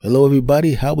Hello,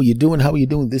 everybody. How are you doing? How are you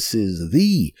doing? This is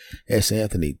the S.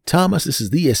 Anthony Thomas. This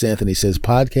is the S. Anthony Says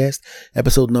podcast,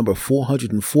 episode number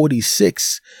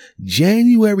 446,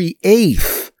 January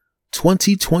 8th,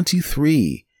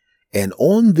 2023. And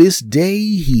on this day,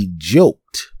 he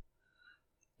joked.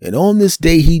 Why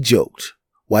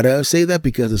do I say that?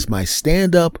 Because it's my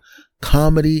stand-up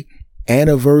comedy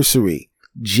anniversary,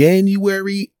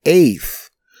 January 8th.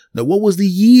 Now, what was the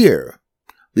year?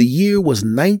 The year was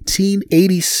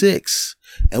 1986.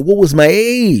 And what was my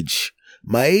age?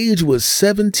 My age was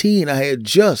 17. I had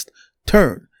just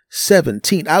turned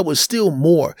 17. I was still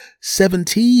more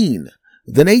 17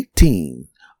 than 18.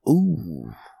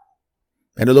 Ooh.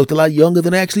 And I looked a lot younger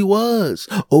than I actually was.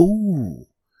 Ooh.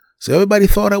 So everybody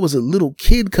thought I was a little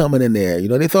kid coming in there. You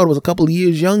know, they thought I was a couple of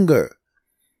years younger.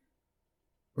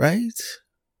 Right?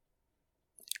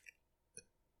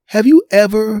 Have you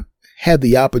ever had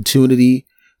the opportunity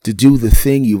to do the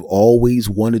thing you've always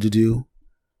wanted to do?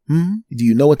 Do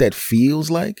you know what that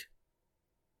feels like?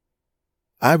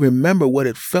 I remember what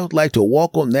it felt like to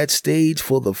walk on that stage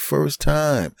for the first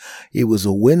time. It was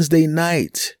a Wednesday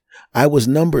night. I was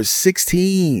number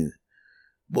 16,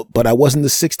 but I wasn't the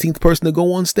 16th person to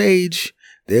go on stage.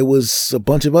 There was a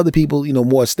bunch of other people, you know,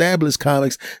 more established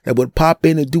comics that would pop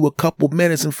in and do a couple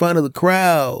minutes in front of the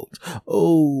crowd.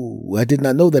 Oh, I did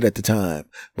not know that at the time.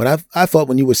 But I thought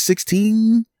when you were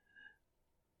 16,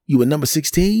 you were number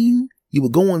 16, you were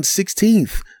going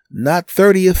 16th, not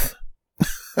 30th,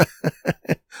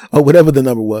 or whatever the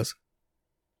number was.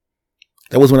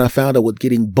 That was when I found out what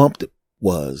getting bumped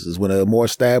is when a more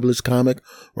established comic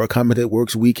or a comic that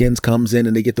works weekends comes in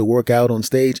and they get to work out on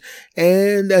stage.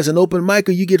 And as an open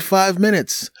micer, you get 5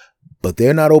 minutes. But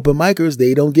they're not open micers.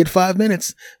 They don't get 5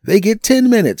 minutes. They get 10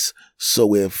 minutes.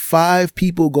 So if 5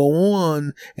 people go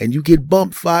on and you get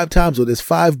bumped 5 times, or there's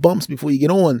 5 bumps before you get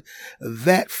on,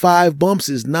 that 5 bumps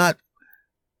is not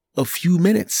a few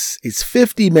minutes. It's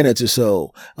 50 minutes or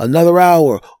so, another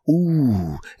hour.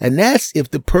 Ooh. And that's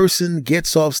if the person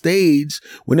gets off stage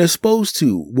when they're supposed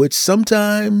to, which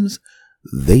sometimes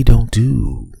they don't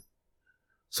do.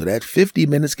 So that 50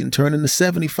 minutes can turn into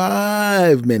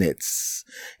 75 minutes.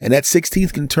 And that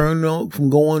 16th can turn on from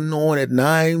going on at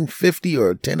 9:50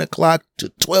 or 10 o'clock to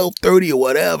 12:30 or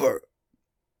whatever.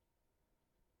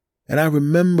 And I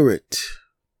remember it.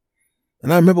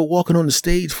 And I remember walking on the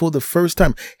stage for the first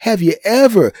time. Have you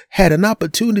ever had an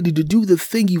opportunity to do the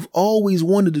thing you've always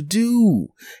wanted to do?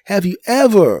 Have you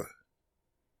ever?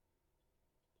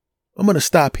 I'm going to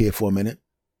stop here for a minute.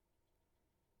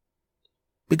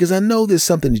 Because I know there's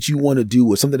something that you want to do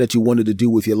or something that you wanted to do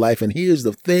with your life. And here's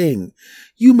the thing.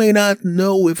 You may not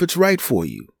know if it's right for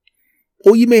you.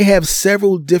 Or you may have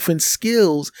several different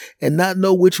skills and not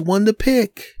know which one to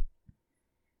pick.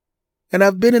 And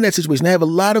I've been in that situation. I have a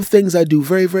lot of things I do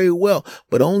very, very well,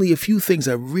 but only a few things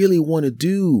I really want to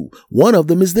do. One of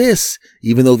them is this,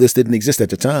 even though this didn't exist at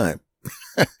the time.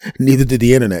 Neither did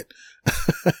the internet.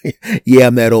 Yeah,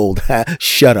 I'm that old.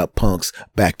 Shut up, punks.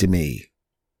 Back to me.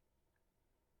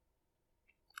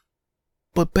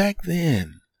 But back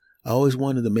then, I always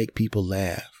wanted to make people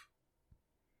laugh.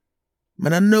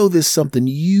 Man, I know there's something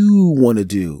you want to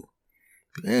do.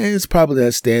 It's probably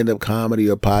that stand-up comedy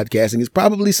or podcasting. It's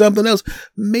probably something else.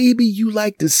 Maybe you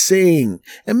like to sing,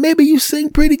 and maybe you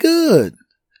sing pretty good.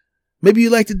 Maybe you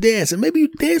like to dance, and maybe you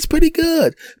dance pretty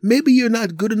good. Maybe you're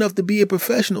not good enough to be a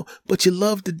professional, but you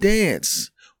love to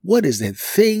dance. What is that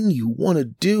thing you want to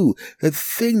do? That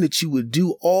thing that you would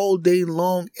do all day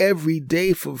long, every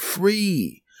day for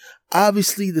free.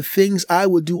 Obviously, the things I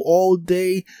would do all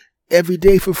day, every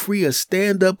day for free are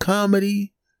stand-up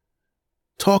comedy,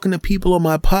 talking to people on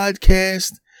my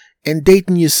podcast, and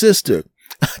dating your sister.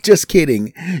 Just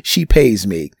kidding. She pays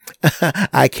me.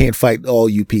 I can't fight all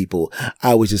you people.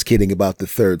 I was just kidding about the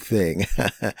third thing.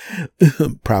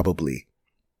 Probably.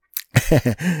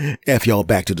 F y'all,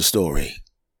 back to the story.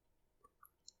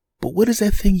 But what is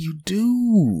that thing you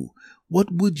do?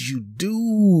 What would you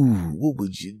do? What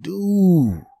would you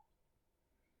do?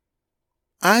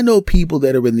 I know people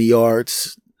that are in the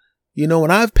arts, you know,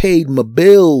 and I've paid my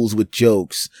bills with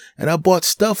jokes, and I bought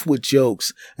stuff with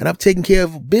jokes, and I've taken care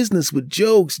of business with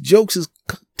jokes. Jokes has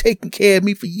taken care of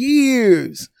me for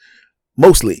years.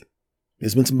 Mostly.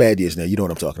 There's been some bad years now. You know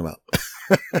what I'm talking about.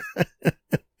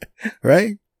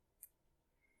 Right?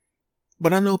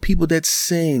 But I know people that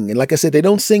sing, and like I said, they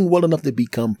don't sing well enough to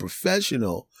become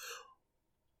professional.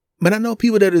 But I know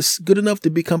people that is good enough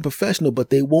to become professional, but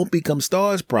they won't become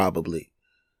stars probably.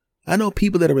 I know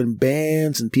people that are in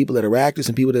bands and people that are actors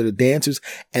and people that are dancers,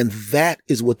 and that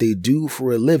is what they do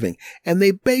for a living. And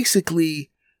they basically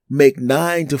make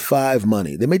 9 to 5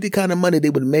 money. They make the kind of money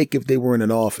they would make if they were in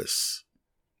an office.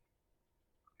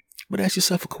 But ask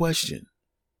yourself a question.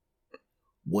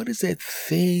 What is that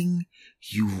thing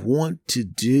you want to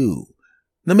do?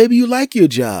 Now, maybe you like your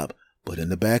job, but in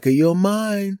the back of your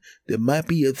mind, there might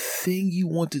be a thing you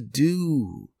want to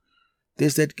do.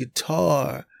 There's that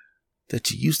guitar that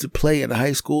you used to play in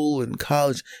high school and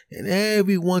college, and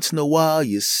every once in a while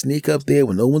you sneak up there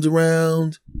when no one's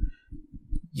around.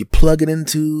 You plug it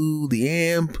into the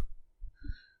amp,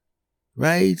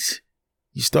 right?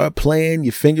 You start playing,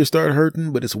 your fingers start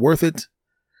hurting, but it's worth it,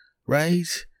 right?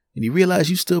 And you realize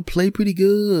you still play pretty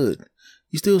good.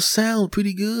 You still sound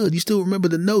pretty good. You still remember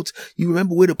the notes. You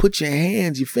remember where to put your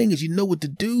hands, your fingers. You know what to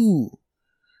do.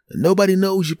 And nobody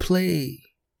knows you play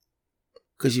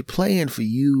because you're playing for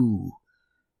you.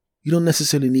 You don't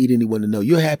necessarily need anyone to know.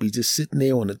 You're happy just sitting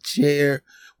there on a chair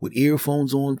with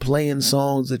earphones on, playing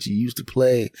songs that you used to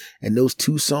play, and those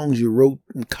 2 songs you wrote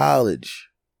in college.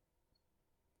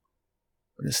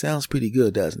 And it sounds pretty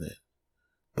good, doesn't it?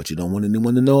 But you don't want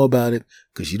anyone to know about it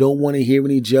because you don't want to hear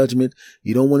any judgment.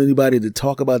 You don't want anybody to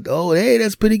talk about, oh, hey,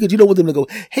 that's pretty good. You don't want them to go,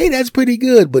 hey, that's pretty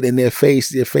good. But in their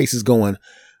face is going,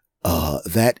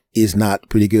 that is not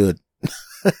pretty good.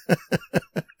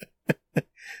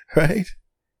 Right?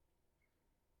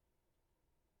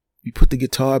 You put the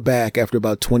guitar back after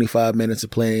about 25 minutes of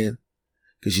playing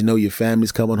because you know your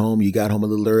family's coming home. You got home a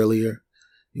little earlier.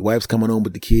 Your wife's coming home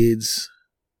with the kids.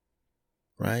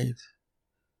 Right?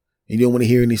 And you don't want to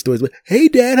hear any stories, but hey,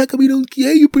 Dad, how come you don't?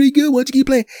 Yeah, you're pretty good. Why don't you keep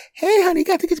playing? Hey, honey,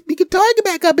 got to get the guitar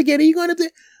back up again. Are you going up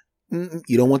there?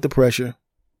 You don't want the pressure.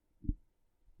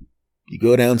 You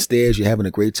go downstairs, you're having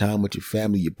a great time with your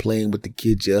family. You're playing with the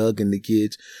kids. You're hugging the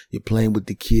kids. You're playing with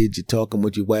the kids. You're talking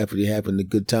with your wife. You're having a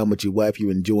good time with your wife.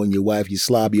 You're enjoying your wife. You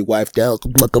slob your wife down.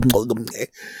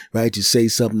 Right? You say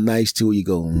something nice to her. You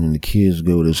go, the kids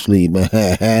go to sleep.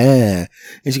 And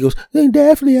she goes, hey,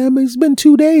 definitely. It's been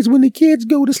 2 days when the kids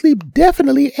go to sleep.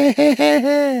 Definitely.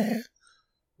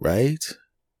 Right?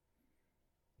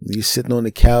 You're sitting on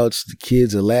the couch, the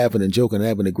kids are laughing and joking,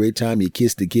 having a great time. You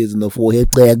kiss the kids in the forehead,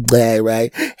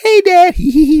 right? Hey, Dad,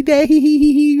 Dad,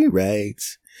 right?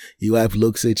 Your wife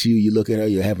looks at you, you look at her,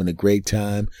 you're having a great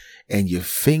time, and your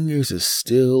fingers are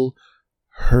still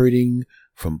hurting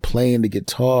from playing the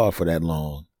guitar for that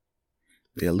long.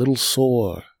 They're a little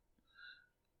sore.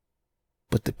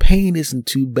 But the pain isn't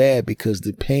too bad because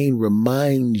the pain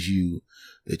reminds you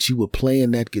that you were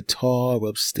playing that guitar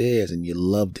upstairs and you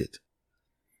loved it.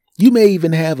 You may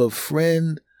even have a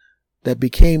friend that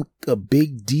became a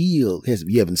big deal.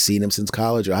 You haven't seen him since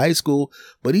college or high school,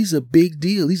 but he's a big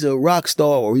deal. He's a rock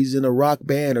star, or he's in a rock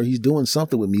band, or he's doing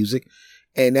something with music.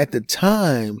 And at the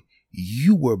time,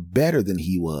 you were better than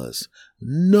he was,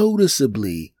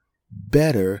 noticeably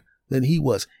better than he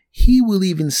was. He will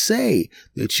even say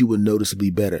that you were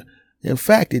noticeably better. In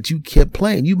fact, that you kept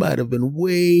playing, you might have been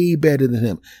way better than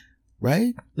him.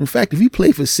 Right? In fact, if you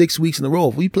play for 6 weeks in a row,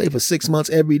 if we play for 6 months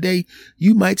every day,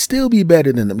 you might still be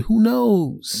better than them. Who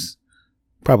knows?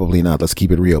 Probably not. Let's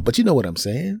keep it real. But you know what I'm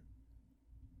saying?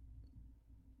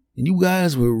 And you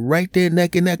guys were right there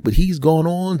neck and neck, but he's gone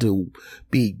on to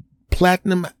be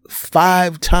platinum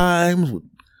 5 times.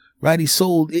 Right? He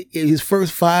sold his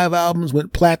first 5 albums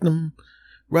went platinum.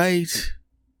 Right?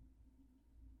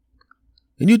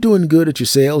 And you're doing good at your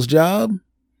sales job.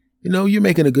 You know, you're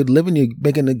making a good living. You're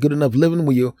making a good enough living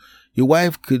where your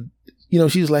wife could, you know,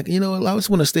 she's like, you know, I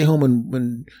just want to stay home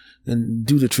and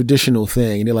do the traditional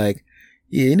thing. And you're like,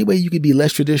 yeah, any way you could be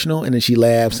less traditional? And then she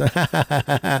laughs.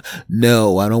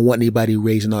 No, I don't want anybody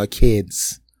raising our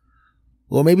kids.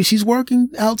 Or maybe she's working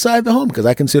outside the home because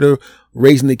I consider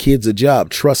raising the kids a job.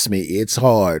 Trust me, it's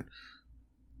hard.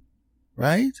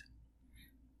 Right?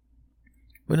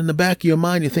 But in the back of your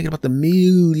mind, you're thinking about the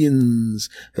millions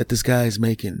that this guy's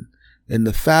making and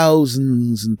the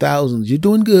thousands and thousands. You're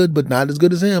doing good, but not as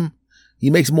good as him. He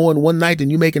makes more in one night than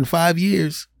you make in 5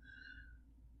 years.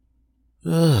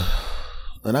 And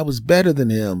I was better than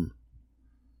him.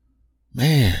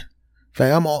 Man. In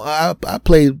fact, I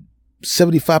played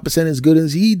 75% as good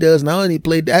as he does. And I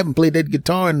haven't played that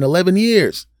guitar in 11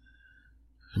 years.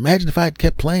 Imagine if I had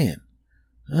kept playing.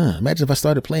 Imagine if I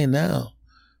started playing now.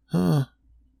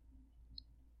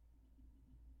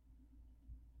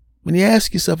 When you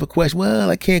ask yourself a question,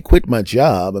 well, I can't quit my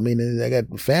job. I mean, I got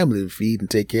a family to feed and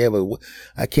take care of.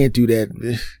 I can't do that.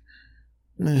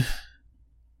 And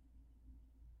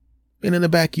in the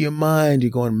back of your mind,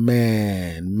 you're going,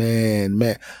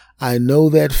 man. I know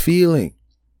that feeling.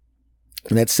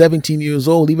 And at 17 years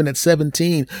old, even at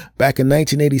 17, back in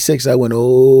 1986, I went,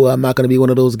 I'm not going to be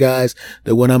one of those guys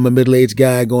that when I'm a middle-aged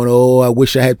guy going, I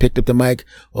wish I had picked up the mic.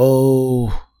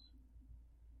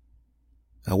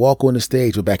 I walk on the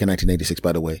stage. We're back in 1986,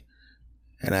 by the way.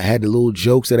 and I had the little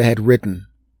jokes that I had written,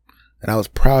 and I was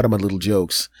proud of my little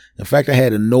jokes. In fact, I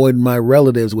had annoyed my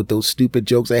relatives with those stupid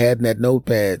jokes I had in that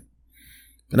notepad.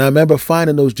 And I remember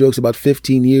finding those jokes about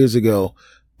 15 years ago.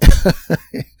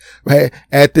 Right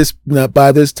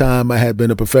by this time, I had been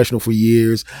a professional for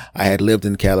years. I had lived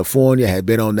in California. I had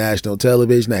been on national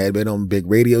television. I had been on big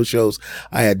radio shows.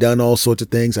 I had done all sorts of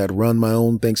things. I'd run my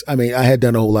own things. I mean, I had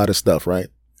done a whole lot of stuff, right?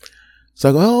 So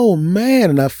I go, oh man.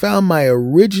 And I found my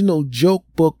original joke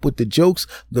book with the jokes,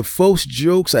 the first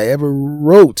jokes I ever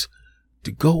wrote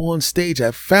to go on stage.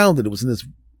 I found it. It was in this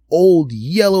old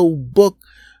yellow book.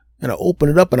 And I opened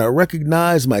it up and I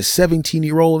recognized my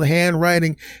 17-year-old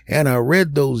handwriting, and I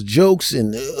read those jokes,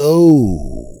 and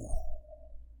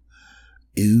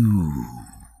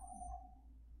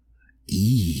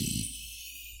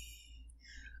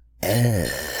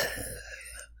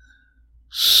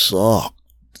sucked.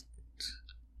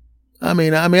 I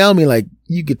mean, like,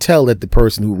 you could tell that the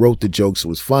person who wrote the jokes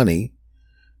was funny.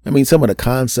 I mean, some of the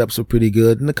concepts were pretty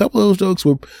good, and a couple of those jokes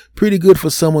were pretty good for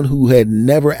someone who had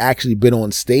never actually been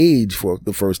on stage for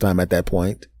the first time at that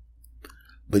point.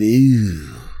 But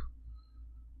then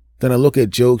I look at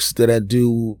jokes that I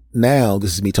do now.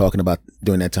 This is me talking about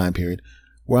during that time period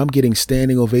where I'm getting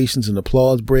standing ovations and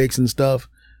applause breaks and stuff.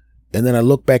 And then I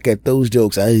look back at those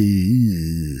jokes. We're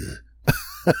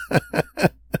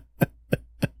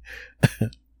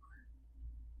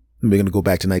going to go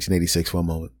back to 1986 for a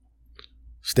moment.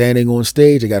 Standing on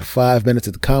stage, I got 5 minutes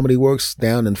at the Comedy Works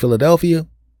down in Philadelphia,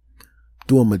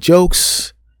 doing my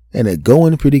jokes, and they're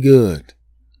going pretty good,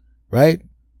 right?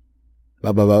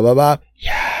 Ba ba ba ba ba.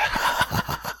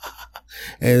 Yeah.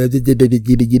 And you're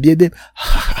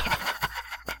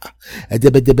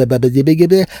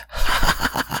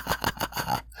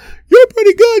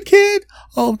pretty good, kid.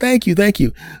 Oh, thank you.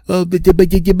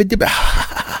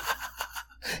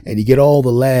 And you get all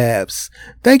the laughs.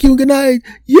 Thank you and good night.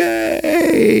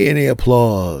 Yay! And they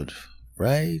applaud,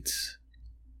 right?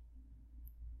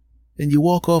 And you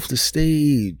walk off the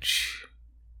stage.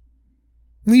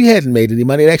 You hadn't made any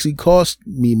money. It actually cost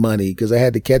me money because I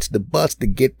had to catch the bus to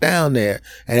get down there,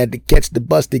 and I had to catch the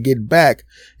bus to get back,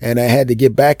 and I had to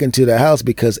get back into the house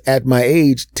because at my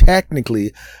age,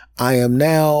 technically, I am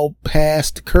now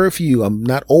past curfew. I'm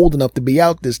not old enough to be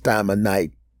out this time of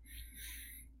night.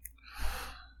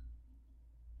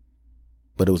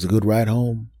 But it was a good ride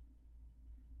home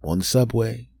on the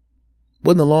subway.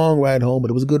 Wasn't a long ride home, but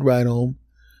it was a good ride home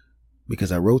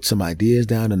because I wrote some ideas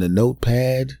down in a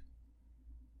notepad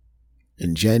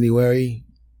in January,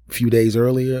 a few days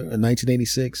earlier in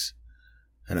 1986.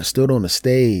 And I stood on the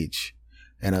stage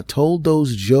and I told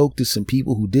those jokes to some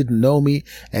people who didn't know me,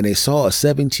 and they saw a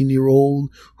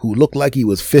 17-year-old who looked like he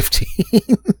was 15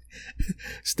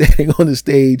 standing on the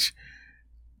stage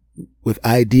with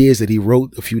ideas that he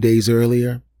wrote a few days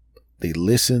earlier. They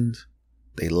listened,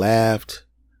 they laughed,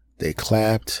 they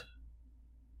clapped.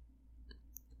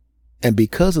 And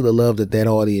because of the love that that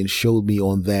audience showed me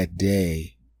on that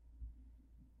day,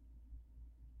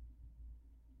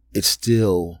 it's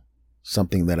still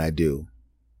something that I do.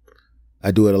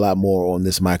 I do it a lot more on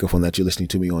this microphone that you're listening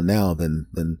to me on now than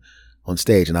on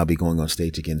stage. And I'll be going on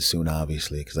stage again soon,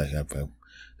 obviously, because I have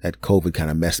that COVID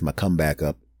kind of messed my comeback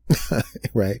up,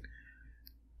 right?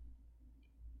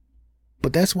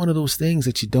 But that's one of those things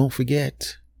that you don't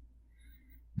forget.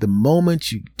 The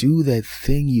moment you do that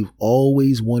thing you've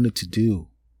always wanted to do.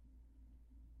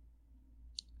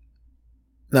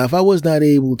 Now, if I was not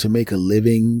able to make a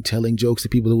living telling jokes to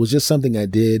people, it was just something I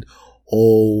did,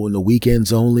 on the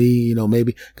weekends only,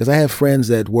 maybe, because I have friends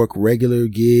that work regular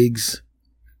gigs,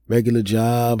 regular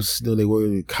jobs. They work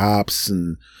with cops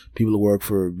and people who work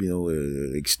for,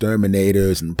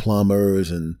 exterminators and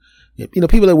plumbers and,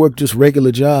 people that work just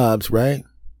regular jobs, right?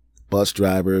 Bus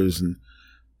drivers and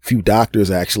a few doctors,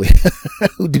 actually,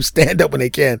 who do stand up when they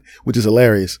can, which is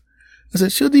hilarious. I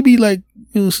said, should he be like,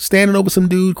 standing over some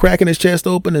dude, cracking his chest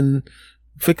open and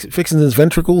fixing his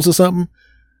ventricles or something?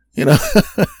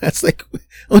 That's like,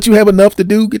 don't you have enough to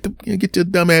do? Get your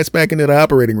dumb ass back into the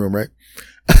operating room, right?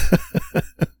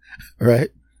 Right?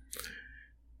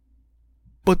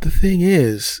 But the thing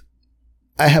is,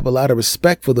 I have a lot of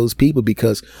respect for those people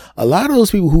because a lot of those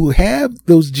people who have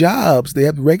those jobs, they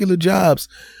have regular jobs.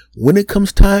 When it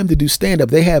comes time to do stand up,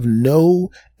 they have no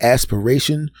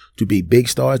aspiration to be big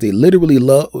stars. They literally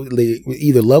they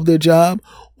either love their job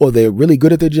or they're really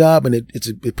good at their job, and it's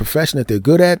a profession that they're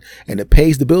good at and it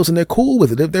pays the bills and they're cool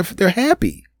with it. They're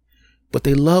happy, but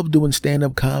they love doing stand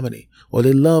up comedy, or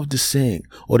they love to sing,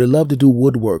 or they love to do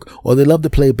woodwork, or they love to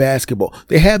play basketball.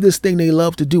 They have this thing they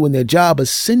love to do, and their job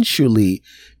essentially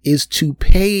is to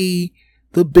pay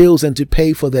the bills and to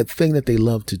pay for that thing that they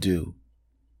love to do.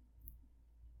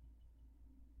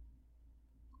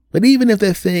 But even if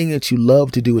that thing that you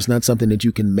love to do is not something that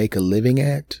you can make a living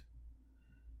at,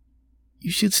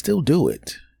 you should still do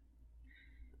it.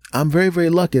 I'm very, very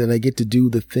lucky that I get to do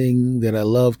the thing that I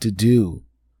love to do.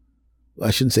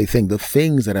 I shouldn't say thing, the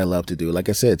things that I love to do. Like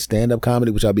I said, stand-up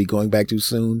comedy, which I'll be going back to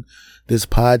soon, this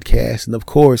podcast, and of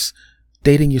course,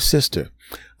 dating your sister.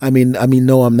 I mean,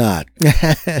 no, I'm not.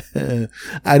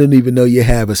 I don't even know you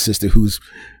have a sister who's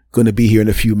going to be here in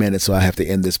a few minutes, so I have to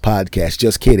end this podcast.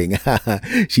 Just kidding.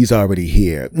 She's already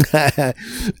here.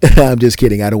 I'm just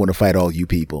kidding. I don't want to fight all you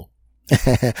people.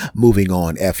 Moving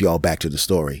on. F y'all, back to the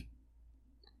story.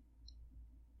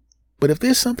 But if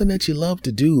there's something that you love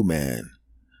to do, man,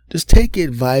 just take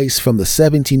advice from the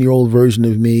 17-year-old version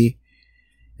of me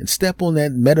and step on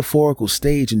that metaphorical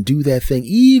stage and do that thing,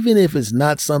 even if it's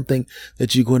not something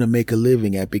that you're going to make a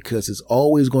living at, because it's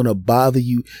always going to bother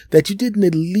you that you didn't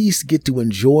at least get to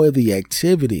enjoy the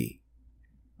activity.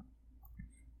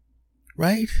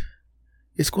 Right?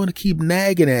 It's going to keep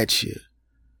nagging at you.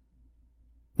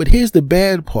 But here's the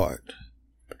bad part.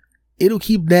 It'll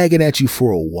keep nagging at you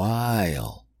for a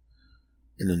while.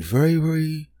 And then very,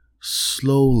 very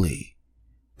slowly,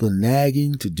 the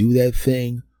nagging to do that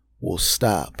thing will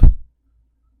stop.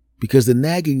 Because the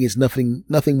nagging is nothing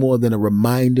more than a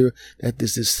reminder that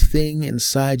there's this thing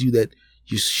inside you that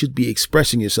you should be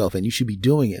expressing yourself and you should be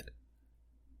doing it.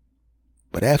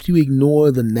 But after you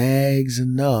ignore the nags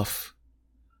enough,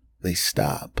 they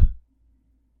stop.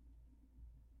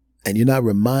 And you're not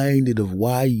reminded of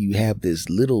why you have this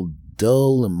little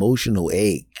dull emotional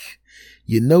ache.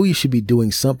 You know you should be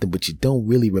doing something, but you don't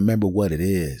really remember what it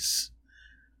is.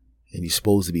 And you're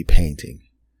supposed to be painting.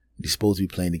 You're supposed to be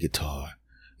playing the guitar.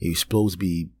 You're supposed to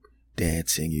be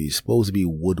dancing. You're supposed to be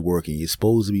woodworking. You're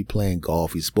supposed to be playing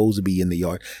golf. You're supposed to be in the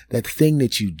yard. That thing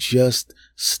that you just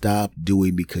stopped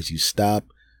doing because you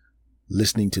stopped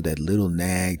listening to that little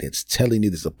nag that's telling you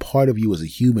there's a part of you as a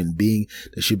human being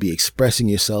that should be expressing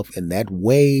yourself in that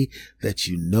way that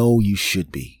you know you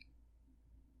should be.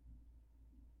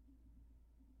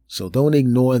 So don't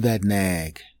ignore that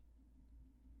nag.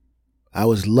 I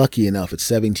was lucky enough at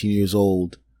 17 years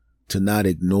old to not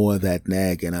ignore that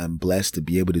nag, and I'm blessed to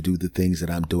be able to do the things that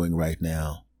I'm doing right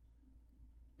now.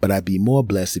 But I'd be more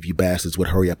blessed if you bastards would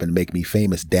hurry up and make me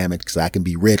famous, damn it, because I can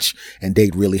be rich and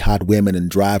date really hot women and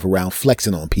drive around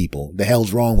flexing on people. The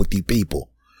hell's wrong with you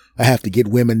people? I have to get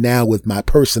women now with my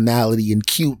personality and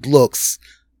cute looks.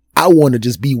 I want to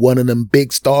just be one of them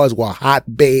big stars while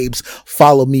hot babes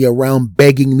follow me around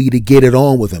begging me to get it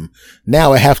on with them.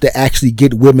 Now I have to actually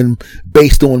get women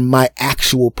based on my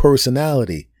actual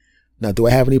personality. Now, do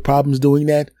I have any problems doing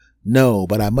that? No,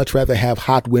 but I'd much rather have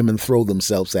hot women throw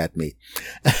themselves at me.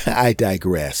 I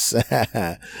digress.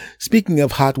 Speaking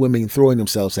of hot women throwing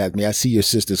themselves at me, I see your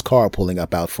sister's car pulling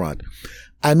up out front.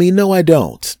 I mean, no, I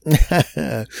don't.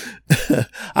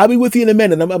 I'll be with you in a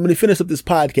minute. I'm going to finish up this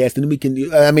podcast and we can,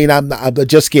 I'm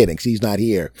just kidding. She's not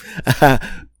here.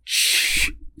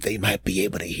 Shh, they might be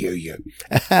able to hear you.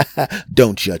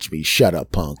 Don't judge me. Shut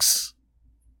up, punks.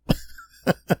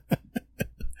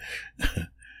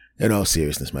 In all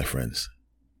seriousness, my friends,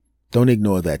 don't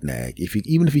ignore that nag.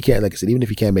 Even if you can't, like I said, even if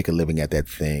you can't make a living at that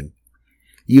thing,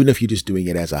 even if you're just doing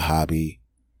it as a hobby,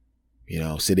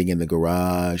 sitting in the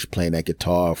garage, playing that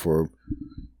guitar for,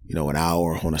 an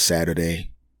hour on a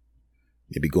Saturday,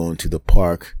 maybe going to the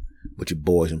park with your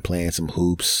boys and playing some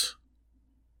hoops.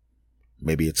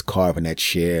 Maybe it's carving that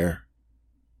chair.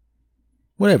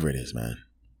 Whatever it is, man.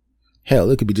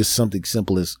 Hell, it could be just something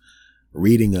simple as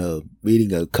reading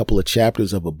a couple of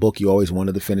chapters of a book you always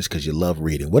wanted to finish because you love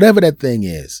reading. Whatever that thing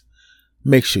is,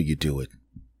 make sure you do it.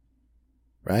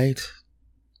 Right?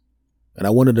 And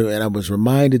I was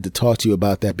reminded to talk to you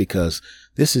about that because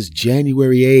this is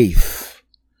January 8th,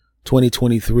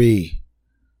 2023.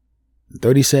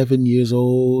 37 years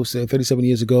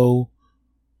ago,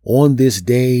 on this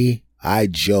day, I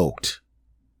joked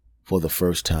for the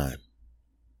first time.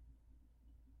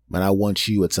 And I want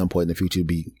you at some point in the future to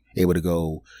be able to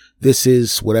go, this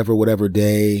is whatever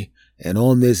day. And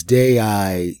on this day,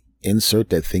 I insert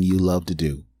that thing you love to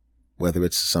do, whether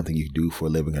it's something you do for a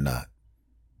living or not.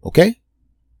 Okay?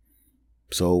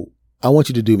 So I want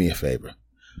you to do me a favor.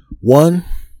 1,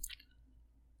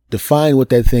 define what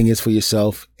that thing is for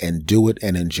yourself and do it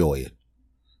and enjoy it.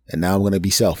 And now I'm going to be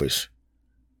selfish.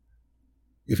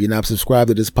 If you're not subscribed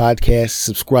to this podcast,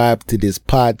 subscribe to this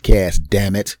podcast,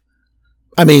 damn it.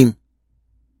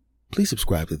 Please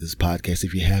subscribe to this podcast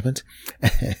if you haven't.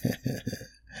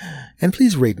 And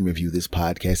please rate and review this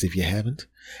podcast if you haven't.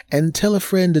 And tell a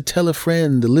friend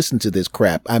to listen to this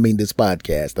crap. This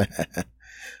podcast.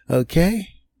 Okay?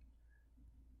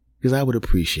 Because I would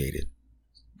appreciate it.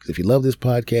 Because if you love this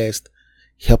podcast,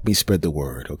 help me spread the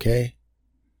word, okay?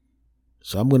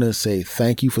 So I'm going to say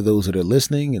thank you for those that are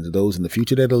listening, and to those in the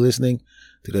future that are listening,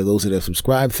 to those that have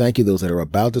subscribed, thank you. Those that are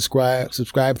about to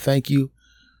subscribe, thank you.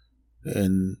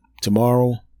 And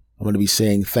tomorrow I'm going to be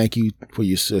saying thank you to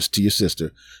your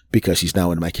sister, because she's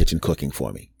now in my kitchen cooking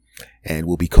for me. And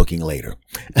we'll be cooking later.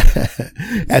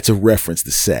 That's a reference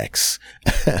to sex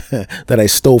that I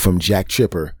stole from Jack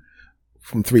Tripper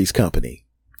from Three's Company.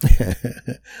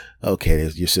 Okay,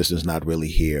 your sister's not really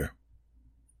here.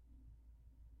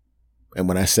 And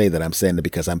when I say that, I'm saying that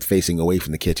because I'm facing away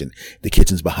from the kitchen. The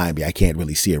kitchen's behind me. I can't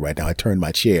really see her right now. I turned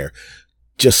my chair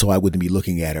just so I wouldn't be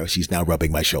looking at her. She's now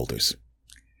rubbing my shoulders.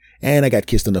 And I got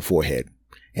kissed on the forehead.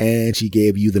 And she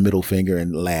gave you the middle finger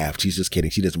and laughed. She's just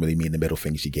kidding. She doesn't really mean the middle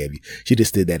finger she gave you. She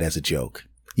just did that as a joke,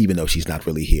 even though she's not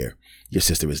really here. Your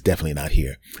sister is definitely not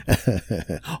here.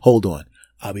 Hold on.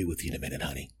 I'll be with you in a minute,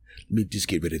 honey. Let me just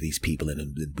get rid of these people and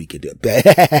then we can do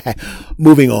it.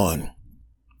 Moving on.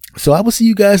 So I will see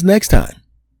you guys next time.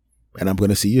 And I'm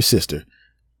going to see your sister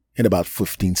in about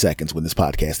 15 seconds when this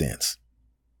podcast ends.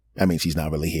 I mean, she's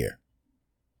not really here.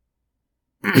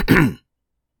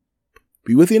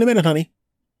 Be with you in a minute, honey.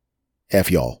 F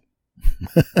y'all.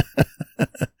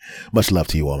 Much love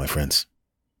to you all, my friends.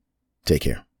 Take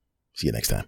care. See you next time.